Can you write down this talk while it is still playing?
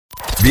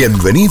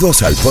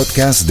Bienvenidos al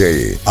podcast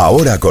de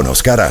Ahora con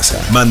Oscar Aza.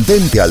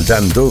 Mantente al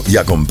tanto y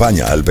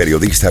acompaña al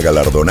periodista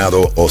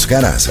galardonado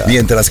Oscar Aza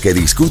mientras que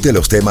discute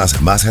los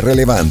temas más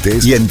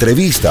relevantes y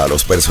entrevista a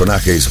los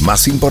personajes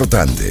más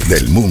importantes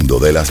del mundo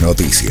de las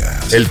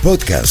noticias. El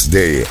podcast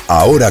de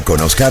Ahora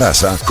con Oscar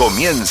Aza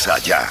comienza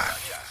ya.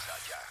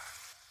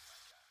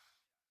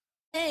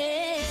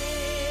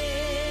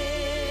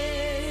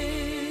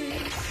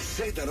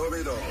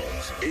 Z92.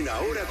 En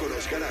Ahora con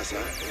Oscar Aza,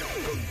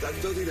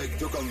 Contacto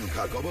Directo con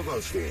Jacobo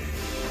Goldstein.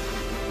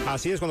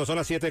 Así es, cuando son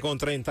las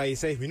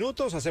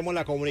 7:36, hacemos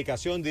la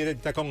comunicación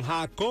directa con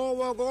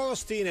Jacobo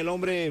Goldstein, el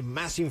hombre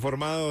más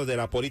informado de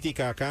la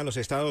política acá en los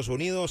Estados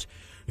Unidos,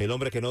 el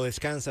hombre que no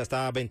descansa,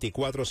 está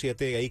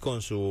 24/7 ahí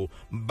con su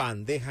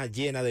bandeja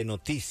llena de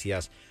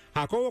noticias.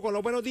 Jacobo, con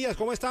los buenos días,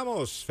 ¿cómo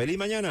estamos? ¡Feliz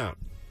mañana!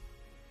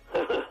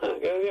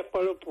 Gracias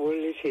por la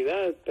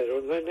publicidad,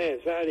 pero no es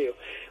necesario.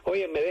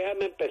 Oye,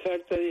 déjame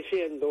empezarte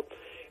diciendo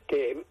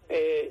que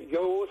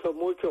yo uso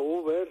mucho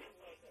Uber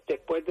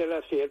después de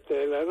las 7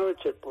 de la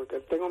noche, porque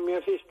tengo mi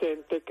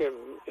asistente que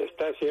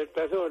está a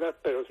ciertas horas,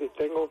 pero si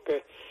tengo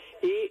que...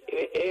 Y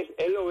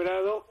he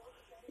logrado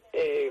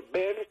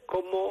ver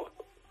cómo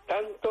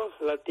tantos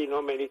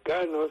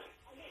latinoamericanos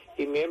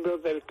y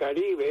miembros del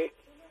Caribe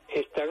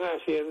están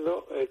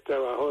haciendo el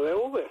trabajo de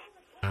Uber.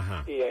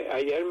 Ajá. Y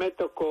ayer me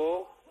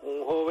tocó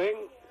un joven,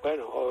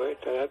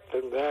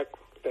 tendrá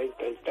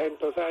 30 y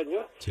tantos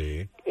años,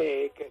 sí,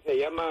 que se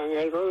llama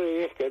Ángel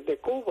Rodríguez, que es de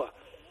Cuba.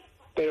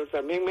 Pero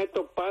también me he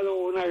topado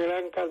una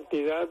gran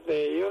cantidad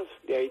de ellos,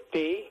 de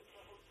Haití,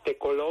 de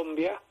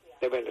Colombia,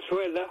 de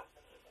Venezuela.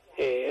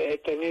 He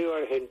tenido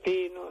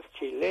argentinos,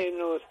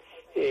 chilenos,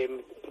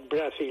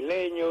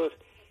 brasileños,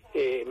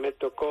 me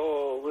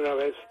tocó una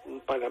vez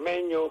un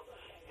panameño,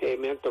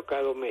 me han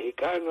tocado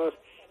mexicanos.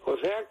 O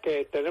sea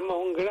que tenemos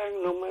un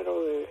gran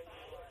número de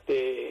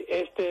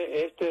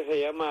este se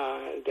llama,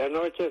 de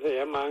anoche se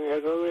llama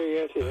Ángel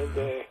Rodríguez y es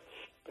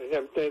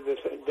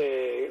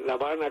de La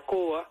Habana,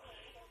 Cuba,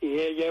 y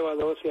él lleva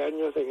 12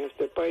 años en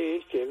este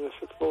país, tiene a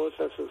su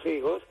esposa, sus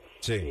hijos,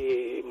 sí,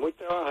 y muy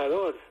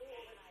trabajador.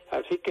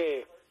 Así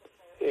que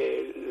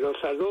los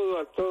saludo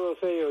a todos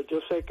ellos. Yo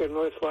sé que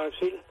no es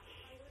fácil,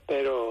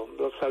 pero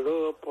los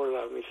saludo por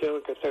la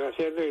misión que están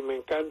haciendo y me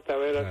encanta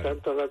ver a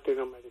tantos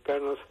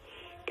latinoamericanos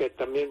que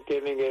también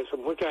tienen eso.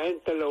 Mucha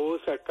gente lo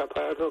usa el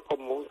caparro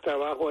como un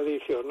trabajo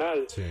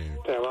adicional, sí.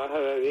 Trabaja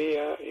de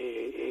día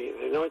y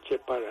de noche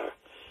para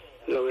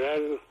lograr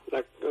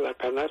la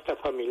canasta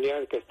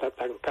familiar que está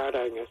tan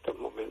cara en estos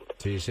momentos.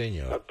 Sí,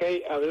 señor.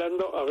 Okay,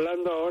 hablando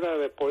ahora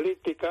de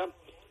política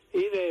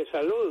y de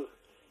salud,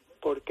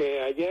 porque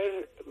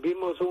ayer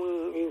vimos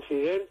un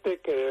incidente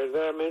que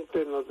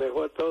verdaderamente nos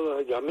dejó a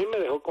todos, a mí me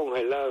dejó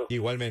congelado.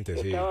 Igualmente,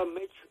 sí. Estaba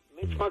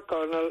Mitch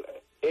McConnell,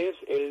 es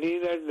el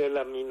líder de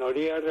la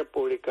minoría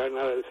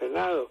republicana del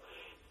Senado,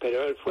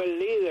 pero él fue el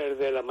líder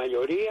de la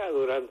mayoría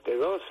durante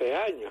 12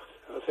 años,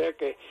 o sea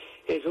que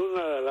es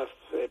una de las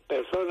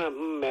personas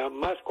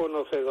más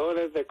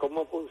conocedoras de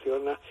cómo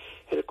funciona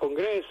el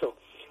Congreso.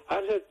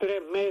 Hace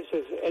 3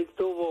 meses él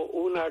tuvo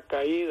una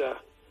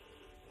caída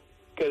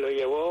que lo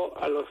llevó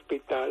al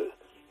hospital,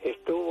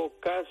 estuvo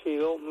casi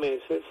 2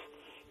 meses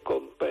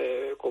con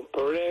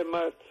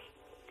problemas,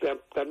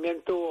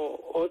 también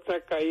tuvo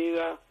otra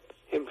caída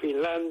en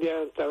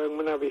Finlandia, estaba en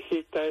una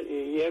visita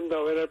y yendo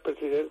a ver al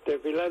presidente de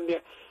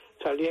Finlandia,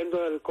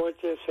 saliendo del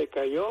coche se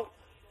cayó,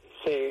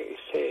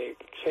 se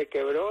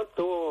quebró,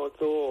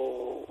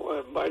 tuvo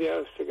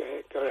varias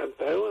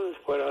quebrantaduras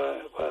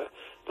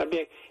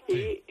también,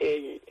 sí.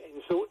 Y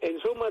en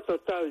suma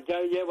total ya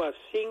lleva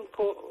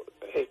 5,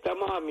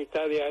 estamos a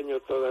mitad de año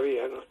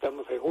todavía, no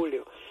estamos en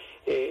julio,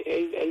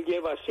 él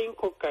lleva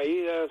 5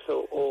 caídas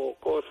o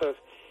cosas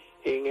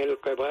en el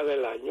que va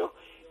del año,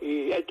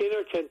 y él tiene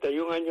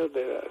 81 años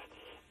de edad.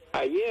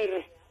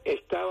 Ayer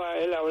estaba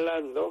él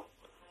hablando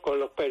con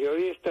los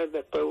periodistas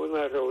después de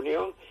una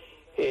reunión,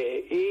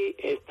 y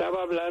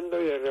estaba hablando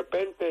y de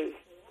repente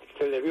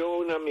se le vio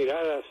una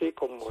mirada así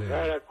como sí,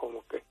 rara,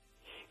 como que,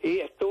 y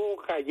estuvo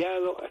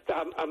callado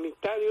hasta a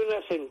mitad de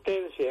una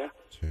sentencia,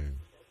 sí.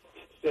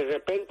 De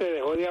repente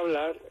dejó de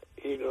hablar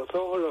y los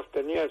ojos los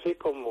tenía así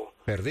como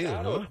perdido,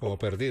 claro, ¿no? Como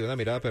perdido, una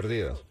mirada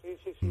perdida.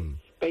 Sí.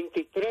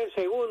 23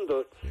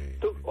 segundos. Sí.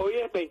 Tú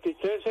oyes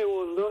 23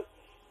 segundos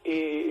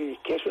y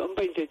que son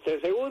 23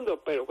 segundos,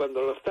 pero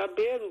cuando lo estás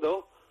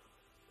viendo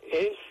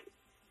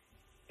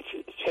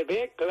se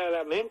ve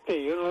claramente,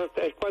 y uno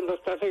es cuando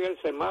estás en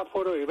el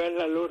semáforo y ves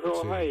la luz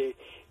roja, sí, y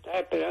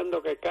estás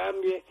esperando que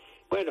cambie.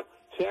 Bueno,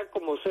 sea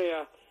como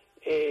sea,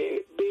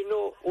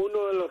 vino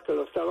uno de los que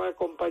lo estaba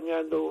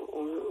acompañando,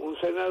 un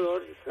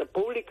senador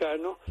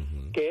republicano,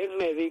 uh-huh, que es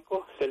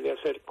médico, se le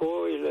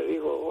acercó y le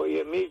dijo,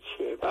 oye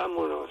Mitch,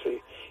 vámonos,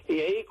 y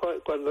ahí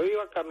cuando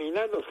iba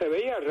caminando se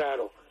veía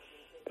raro.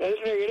 Él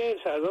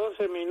regresa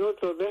 12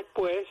 minutos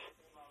después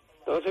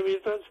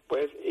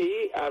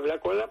y habla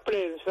con la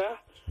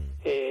prensa,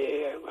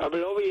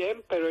 habló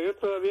bien, pero yo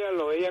todavía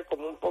lo veía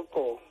como un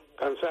poco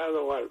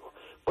cansado o algo.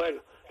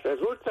 Bueno,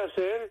 resulta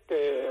ser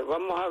que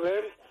vamos a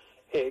ver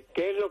qué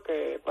es lo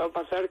que va a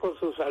pasar con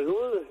su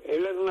salud.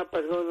 Él es una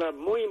persona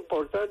muy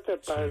importante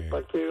para el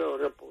Partido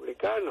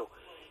Republicano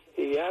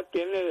y ya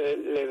tiene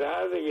la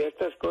edad y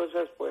estas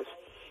cosas. Pues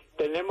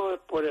tenemos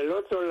por el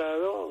otro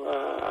lado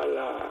a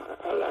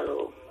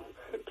la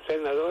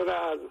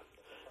senadora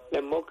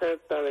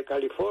demócrata de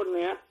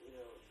California.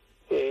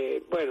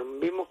 Bueno,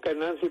 vimos que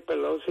Nancy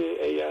Pelosi,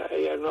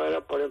 ella no era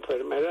por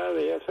enfermedad,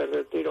 ella se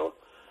retiró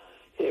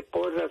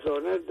por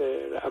razones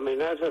de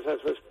amenazas a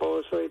su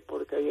esposo y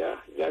porque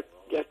ya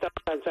estaba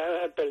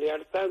cansada de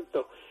pelear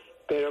tanto.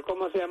 Pero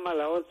 ¿cómo se llama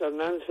la otra?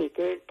 Nancy,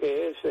 que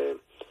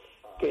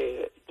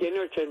tiene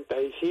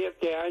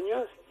 87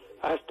 años,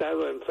 ha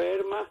estado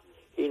enferma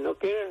y no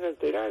quiere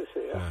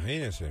retirarse.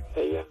 Imagínese.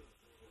 Ella,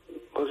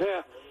 o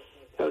sea,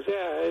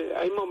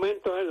 hay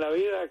momentos en la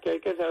vida que hay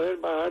que saber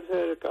bajarse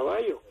del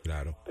caballo.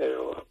 Claro.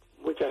 Pero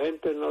mucha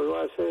gente no lo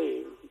hace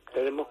y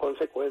tenemos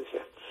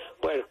consecuencias.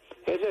 Bueno,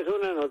 esa es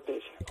una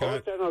noticia.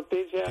 Otra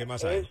noticia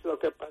es lo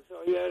que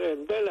pasó ayer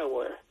en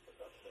Delaware.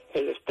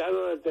 El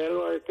estado de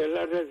Delaware, que es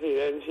la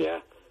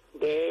residencia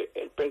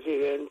del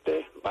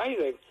presidente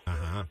Biden.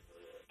 Ajá.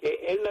 Que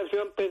él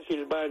nació en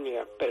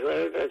Pensilvania, pero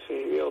él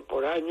residió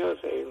por años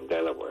en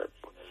Delaware.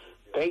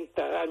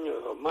 30 años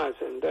o más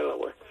en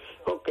Delaware.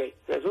 Ok,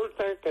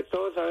 resulta que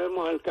todos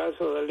sabemos el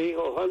caso del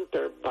hijo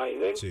Hunter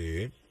Biden,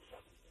 sí,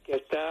 que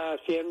está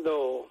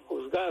siendo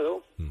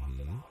juzgado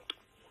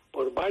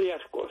por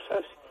varias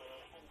cosas,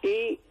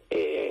 y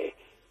de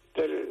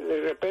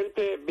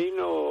repente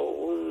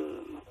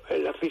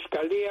la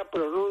fiscalía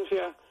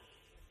pronuncia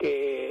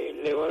que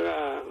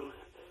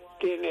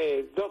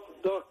tiene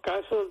dos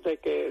casos de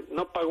que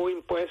no pagó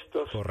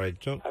impuestos.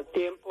 Correcto. A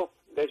tiempo,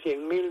 de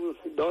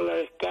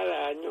 $100,000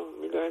 cada año,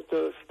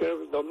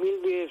 creo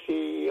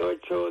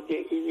 2018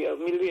 y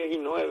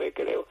 2019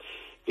 creo.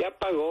 Ya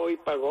pagó y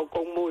pagó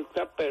con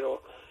multa,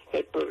 pero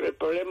el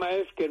problema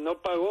es que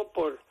no pagó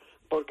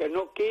porque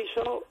no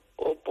quiso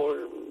o por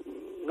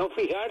no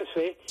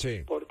fijarse,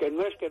 sí, porque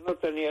no es que no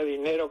tenía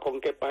dinero con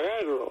que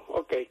pagarlo.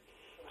 Okay.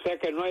 O sea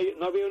que no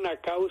había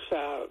una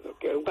causa,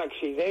 que un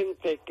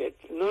accidente, que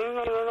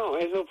no,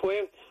 eso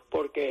fue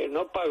porque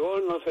no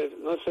pagó. No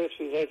sé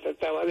si se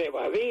trataba de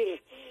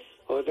evadir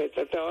o se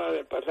trataba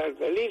de pasar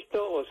de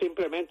listo o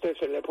simplemente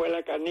se le fue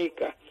la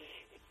canica.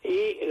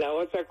 Y la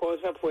otra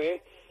cosa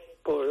fue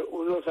por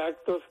unos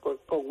actos con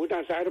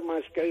unas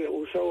armas, que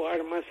usó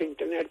armas sin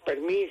tener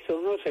permiso,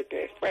 no sé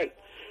qué. Bueno,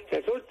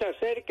 resulta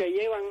ser que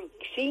llevan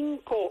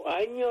 5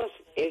 años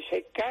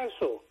ese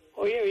caso.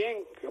 Oye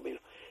bien,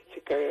 Camilo,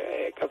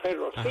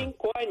 Caferro,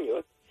 5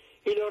 años.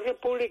 Y los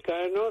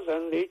republicanos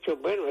han dicho,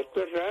 bueno,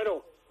 esto es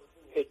raro,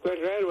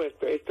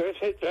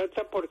 se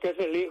trata porque es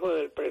el hijo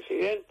del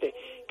presidente,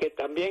 que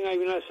también hay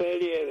una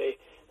serie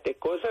de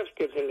cosas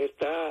que se le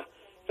está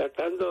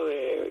tratando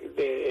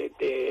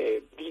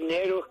de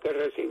dineros que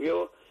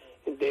recibió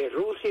de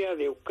Rusia,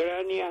 de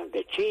Ucrania,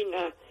 de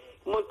China,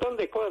 un montón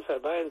de cosas,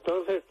 ¿va?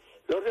 Entonces,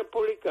 los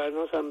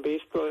republicanos han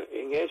visto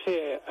en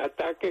ese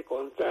ataque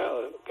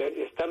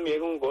que es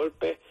también un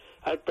golpe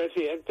al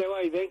presidente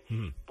Biden,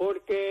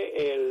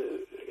 porque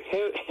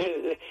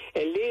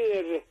el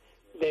líder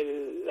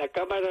de la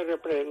Cámara de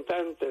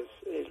Representantes,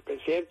 el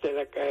presidente de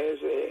la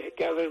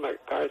Kevin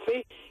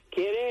McCarthy,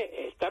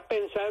 está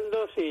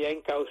pensando si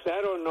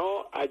encauzar o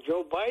no a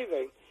Joe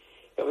Biden.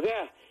 O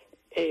sea,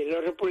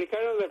 los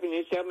republicanos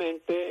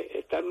definitivamente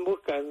están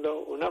buscando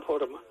una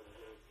forma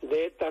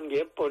de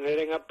también poner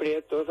en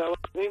aprietos a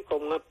Biden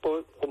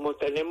como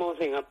tenemos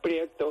en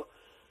aprieto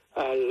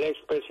al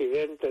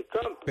expresidente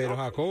Trump. Pero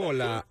Jacobo,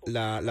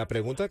 la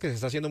pregunta que se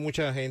está haciendo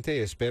mucha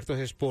gente, expertos,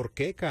 es ¿por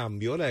qué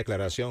cambió la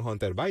declaración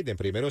Hunter Biden?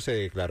 Primero se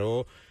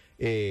declaró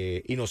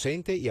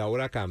inocente y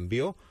ahora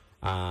cambió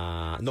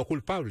a no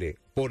culpable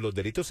por los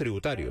delitos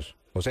tributarios.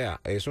 O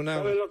sea, es una...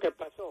 ¿Sabes lo que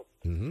pasó?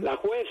 La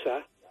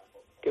jueza,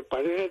 que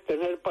parece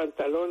tener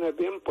pantalones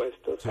bien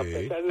puestos, a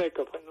pesar de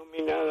que fue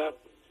nominada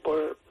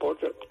por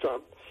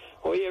Trump.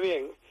 Oye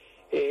bien,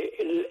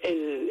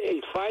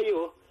 el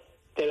fallo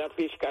de la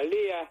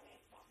fiscalía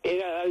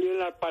era darle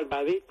una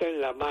palmadita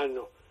en la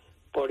mano.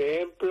 Por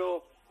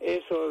ejemplo,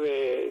 eso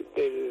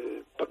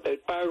del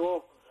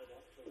pago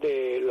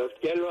de los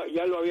ya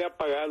lo había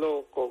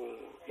pagado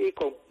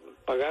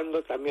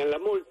pagando también la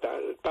multa,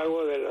 el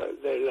pago de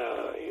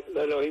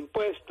los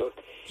impuestos.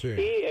 Sí.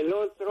 Y el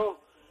otro,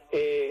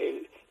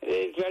 en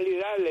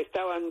realidad le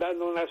estaban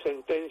dando una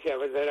sentencia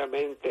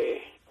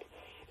verdaderamente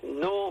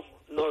no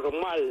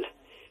normal,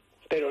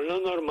 pero no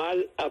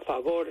normal a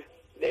favor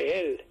de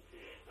él.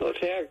 O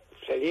sea,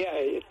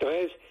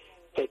 entonces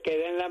te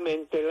queda en la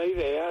mente la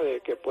idea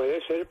de que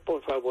puede ser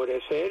por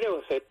favorecer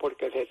o ser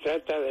porque se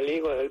trata del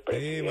hijo del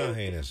presidente.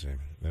 Imagínese,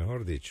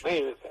 mejor dicho.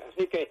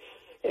 Así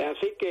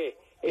que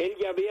él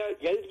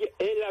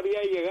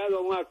había llegado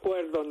a un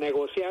acuerdo,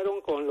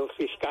 negociaron con los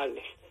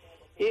fiscales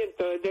y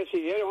entonces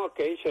decidieron,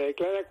 se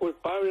declara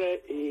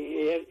culpable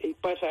y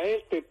pasa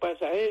esto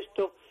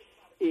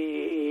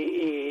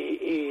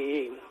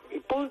y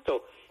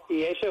punto.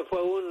 y eso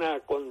fue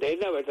una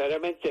condena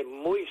verdaderamente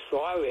muy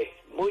suave,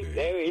 muy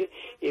débil,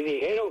 y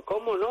dijeron,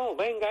 ¿cómo no?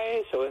 Venga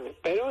eso,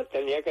 pero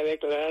tenía que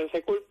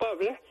declararse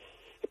culpable,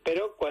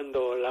 pero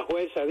cuando la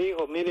jueza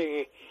dijo,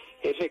 miren,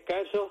 ese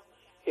caso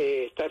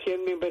está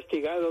siendo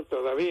investigado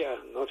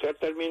todavía, no se ha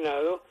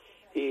terminado,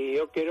 y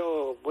yo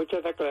quiero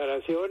muchas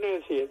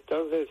aclaraciones, y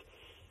entonces...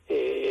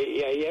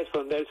 y ahí es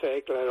donde él se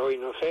declaró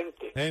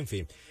inocente. En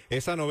fin,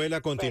 esta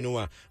novela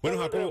continúa. Bueno,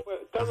 Jacobo...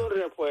 Todo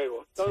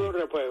un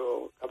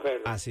refuego,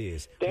 Café. Así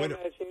es. Déjame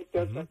decirte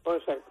otra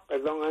cosa,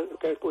 perdón,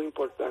 que es muy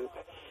importante.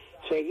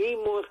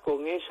 Seguimos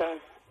con esa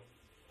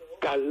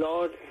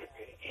calor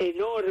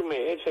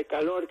enorme, ese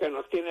calor que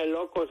nos tiene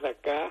locos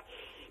acá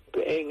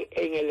en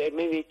el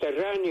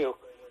Mediterráneo,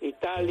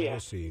 Italia,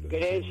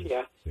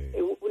 Grecia,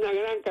 una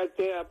gran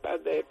cantidad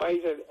de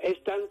países.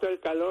 Es tanto el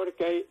calor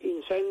que hay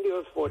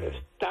incendios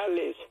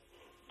forestales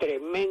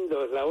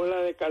tremendos, la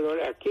ola de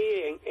calor. Aquí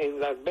en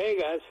Las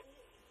Vegas,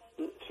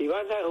 si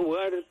vas a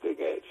jugar,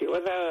 si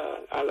vas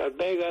a Las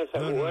Vegas a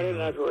jugar en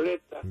la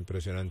ruleta,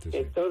 impresionante,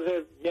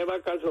 entonces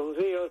lleva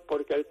calzoncillos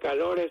porque el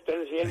calor está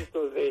en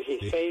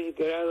 116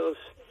 grados,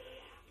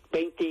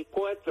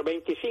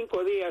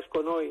 25 días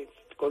con hoy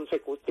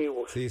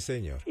consecutivos. Sí,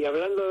 señor. Y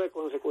hablando de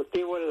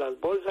consecutivos, las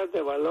bolsas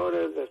de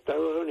valores de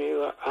Estados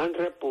Unidos han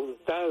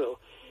repuntado.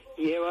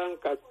 Llevan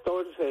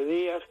 14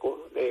 días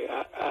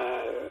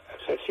a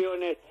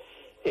sesiones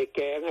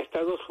que han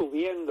estado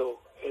subiendo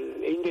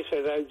el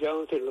índice Dow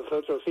Jones y los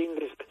otros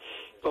índices,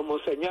 como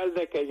señal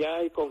de que ya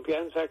hay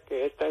confianza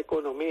que esta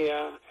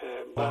economía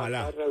va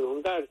a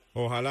redundar.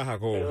 Ojalá,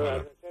 Jacobo.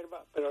 La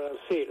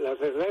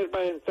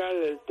reserva central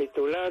del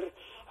titular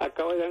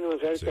acaba de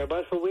anunciar que va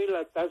a subir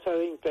la tasa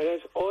de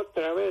interés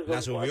otra vez.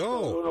 La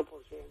subió. 1%.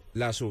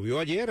 La subió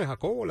ayer,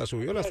 Jacobo, la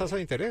subió las tasas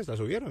de interés, la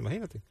subieron,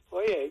 imagínate.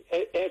 Oye,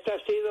 esta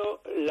ha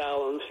sido la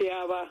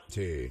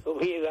 11ª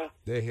subida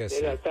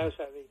de la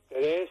tasa de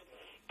interés,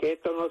 que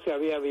esto no se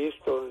había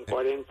visto en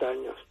 40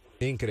 años.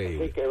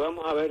 Increíble. Así que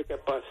vamos a ver qué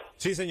pasa.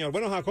 Sí, señor.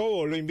 Bueno,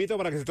 Jacobo, lo invito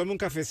para que se tome un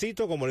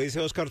cafecito. Como le dice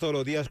Oscar todos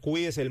los días,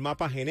 cuídese el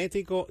mapa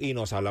genético y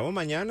nos hablamos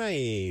mañana.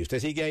 Y usted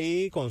sigue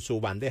ahí con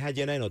su bandeja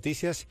llena de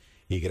noticias.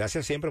 Y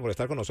gracias siempre por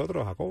estar con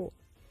nosotros, Jacobo.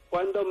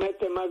 ¿Cuándo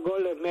mete más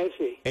goles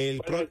Messi? El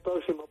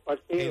próximo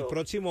partido. El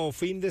próximo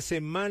fin de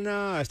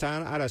semana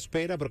están a la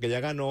espera porque ya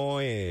ganó,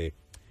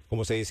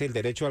 como se dice, el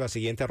derecho a la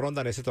siguiente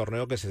ronda en ese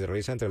torneo que se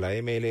realiza entre la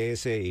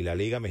MLS y la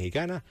Liga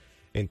Mexicana.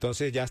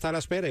 Entonces ya está a la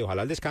espera y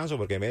ojalá el descanso,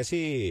 porque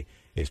Messi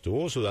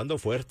estuvo sudando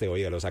fuerte,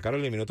 oiga, lo sacaron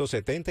en el minuto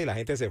 70 y la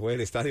gente se fue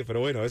del estadio, pero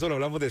bueno, eso lo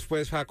hablamos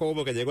después,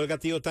 Jacobo, que llegó el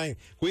Gatillo Time.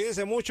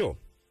 Cuídese mucho.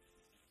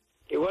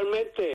 Igualmente.